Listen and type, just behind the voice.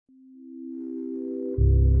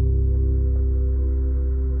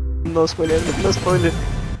No spoiler, no spoiler.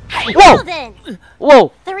 Whoa! Whoa! Then,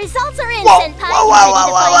 Whoa! the results are in, Whoa! Senpai. Whoa! Whoa!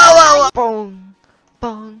 Whoa! Whoa! Whoa! Whoa! Bong!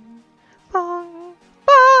 Bong! Bong!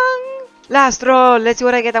 Bong! Last roll! Let's see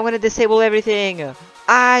what I get. I'm gonna disable everything.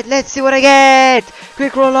 Alright, let's see what I get!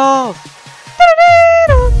 Quick roll off!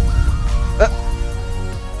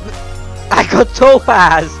 I got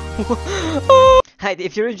topaz! Hi,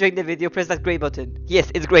 if you're enjoying the video, press that grey button.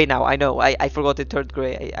 Yes, it's grey now, I know. I forgot it turned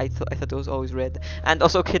grey. I thought it was always red. And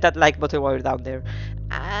also hit that like button while you're down there.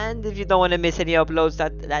 And if you don't want to miss any uploads,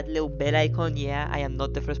 that little bell icon, yeah, I am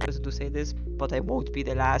not the first person to say this, but I won't be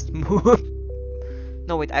the last.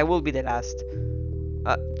 No, wait, I will be the last.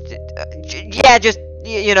 Yeah, just,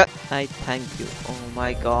 you know. I thank you. Oh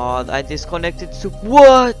my god, I disconnected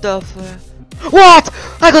what the fuck? What?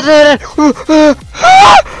 I got that!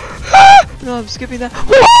 No, I'm skipping that.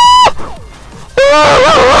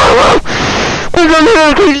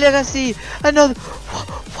 Green legacy! Another. What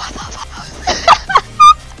the fuck?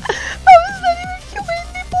 How is that even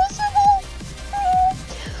humanly possible?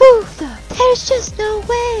 There's just no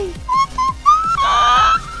way.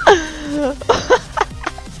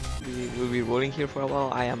 We'll be rolling here for a while.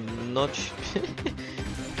 I am not.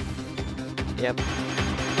 Yep.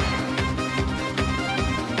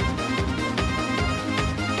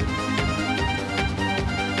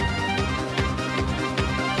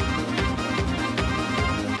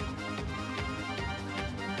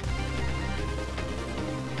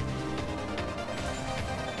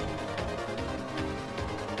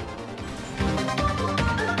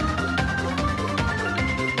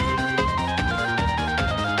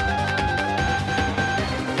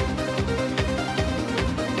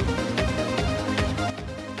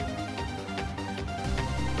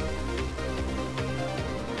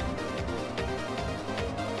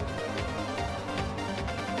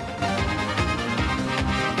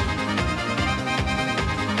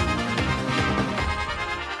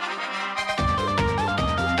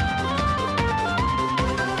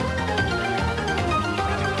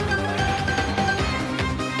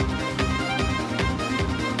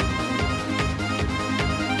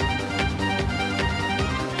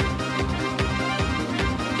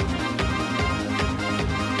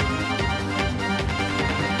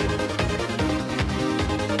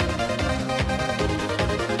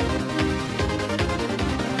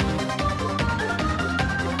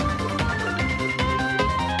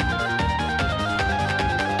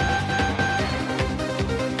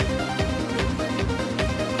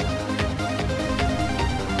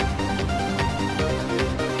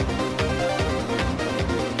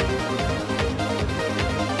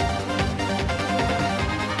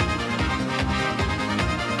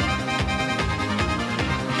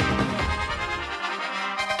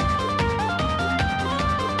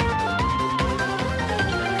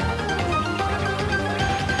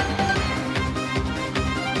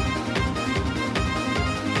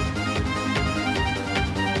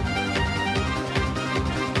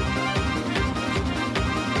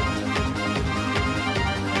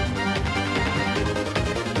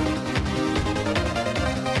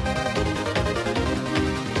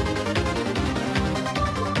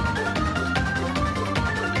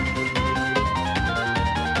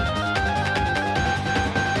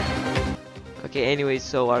 Okay, anyway,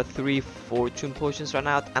 so our 3 fortune potions ran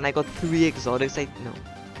out, and I got 3 exotics. No,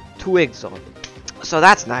 2 exotics. So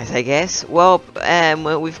that's nice, I guess. Well,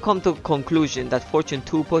 we've come to a conclusion that fortune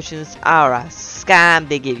 2 potions are a scam.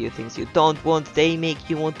 They give you things you don't want. They make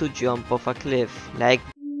you want to jump off a cliff, like.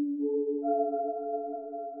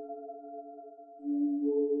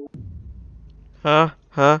 Huh?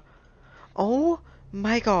 Oh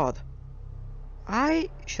my god.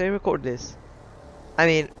 Should I record this? I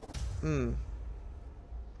mean,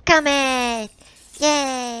 Comet!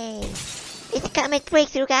 Yay! It's Comet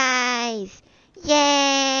Breakthrough, guys!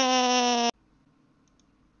 Yay!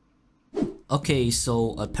 Okay,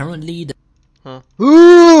 so apparently the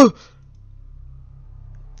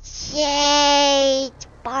Yay!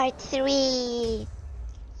 Part 3!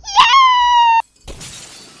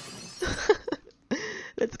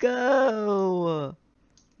 let's go!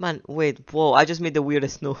 Man, wait, whoa, I just made the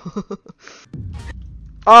weirdest no.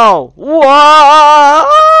 Oh! Whoa!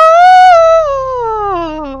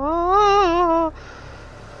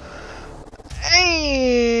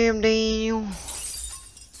 Damn.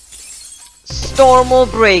 Stormal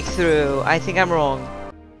breakthrough. I think I'm wrong.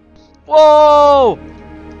 Whoa!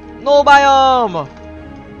 No biome!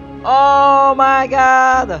 Oh my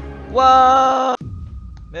god! Whoa!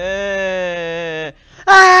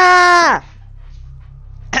 Ah!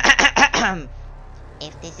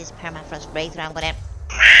 If this is permafrost breakthrough, I'm gonna...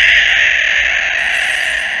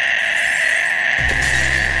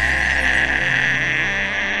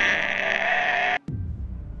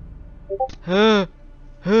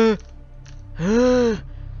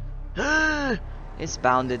 It's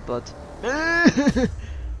bounded, but Found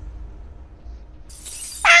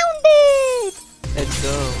it! let's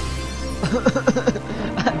go.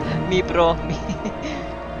 Me pro, me.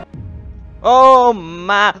 Oh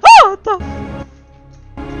my! Oh, what the?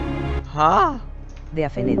 Huh?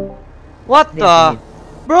 Definite. What the?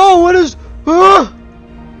 Definite. Bro, what is? What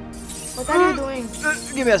are you doing?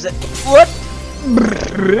 Give me a sec. What?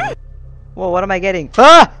 Whoa, what am I getting?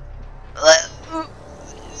 Ah!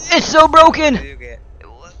 It's so broken.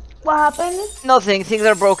 What happened? Nothing. Things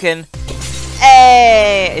are broken.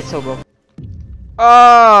 Hey, it's so broken.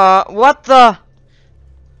 What the?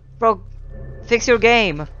 Bro, fix your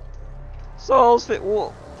game. Souls.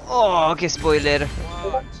 Oh, okay, spoiler.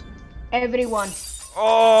 Everyone.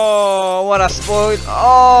 Oh, what a spoil.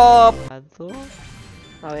 Oh.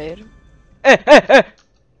 A ver. Eh.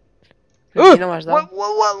 Aquí no me has dado.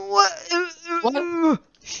 What?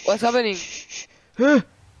 What's happening?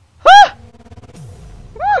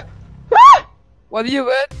 What do you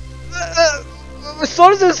bet?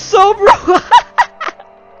 Souls is so broken.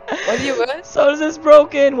 What do you bet? Souls is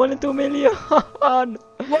broken. 1 in 2 million. What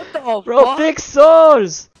the Bro, fuck? fix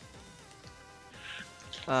Souls.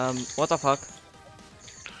 What the fuck?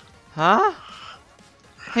 Huh?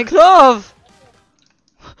 My glove.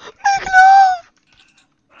 My glove.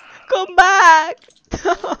 Come back.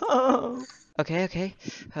 Okay.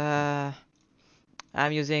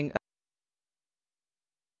 I'm using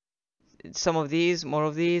some of these, more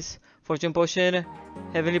of these. Fortune potion,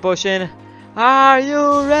 heavenly potion. Are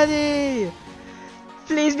you ready?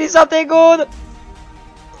 Please be something good.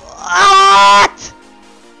 What?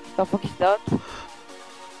 The fuck is that?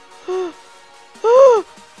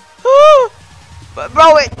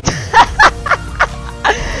 Bro, wait.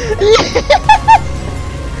 Yes!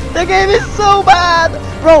 The game is so bad.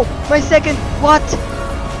 Bro, my second. What?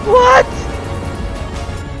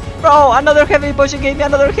 Bro, another heavy potion gave me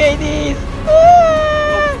another Hades.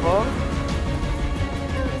 Fuck?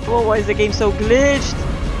 Whoa, why is the game so glitched?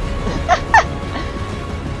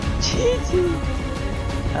 GG.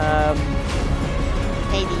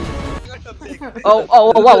 Hades. Whoa.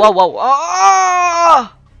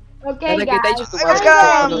 Oh! Okay, Dale, que guys. te eches tu Let's I'm go.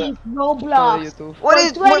 gonna leave Todo Roblox YouTube. What for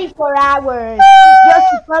is 24 hours just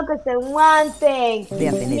to focus on one thing: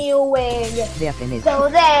 Definite. mewing. Definite. So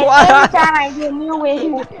then, What? every time I do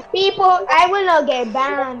mewing, people, I will not get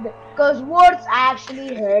banned because words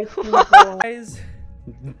actually hurt people.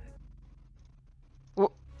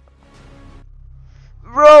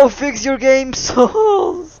 Bro, fix your game,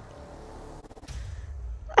 Souls.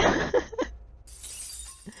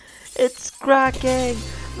 It's cracking.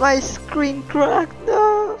 My screen cracked.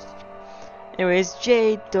 No. Anyways,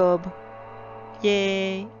 J-Dub.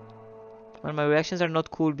 Yay. Well, my reactions are not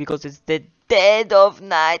cool because it's the dead of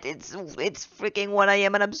night. It's freaking 1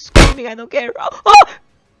 AM and I'm screaming. I don't care. Oh!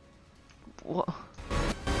 What?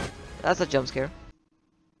 That's a jump scare.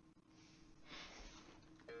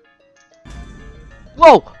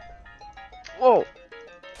 Whoa!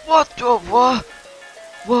 What the what?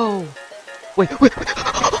 Whoa! Wait! Yes!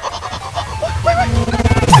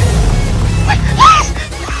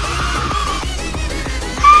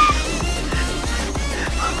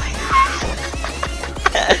 Oh my god!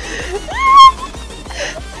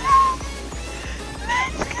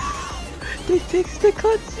 Let's go! They fixed the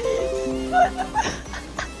cutscene! I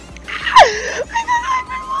got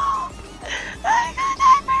hyperwalled!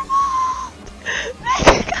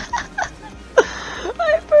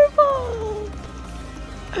 Hyperwalled!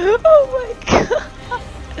 Oh my god!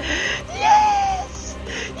 Yes!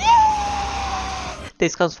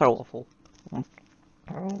 This comes for waffle.